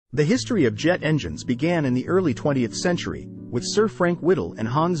The history of jet engines began in the early 20th century, with Sir Frank Whittle and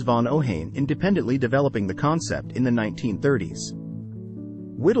Hans von Ohain independently developing the concept in the 1930s.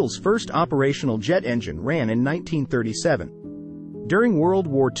 Whittle's first operational jet engine ran in 1937. During World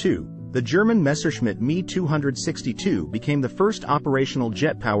War II, the German Messerschmitt Me 262 became the first operational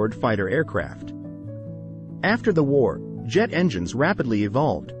jet-powered fighter aircraft. After the war, jet engines rapidly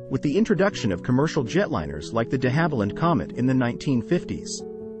evolved, with the introduction of commercial jetliners like the de Havilland Comet in the 1950s.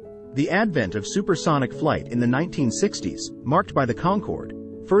 The advent of supersonic flight in the 1960s, marked by the Concorde,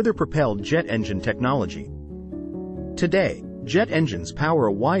 further propelled jet engine technology. Today, jet engines power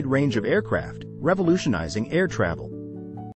a wide range of aircraft, revolutionizing air travel.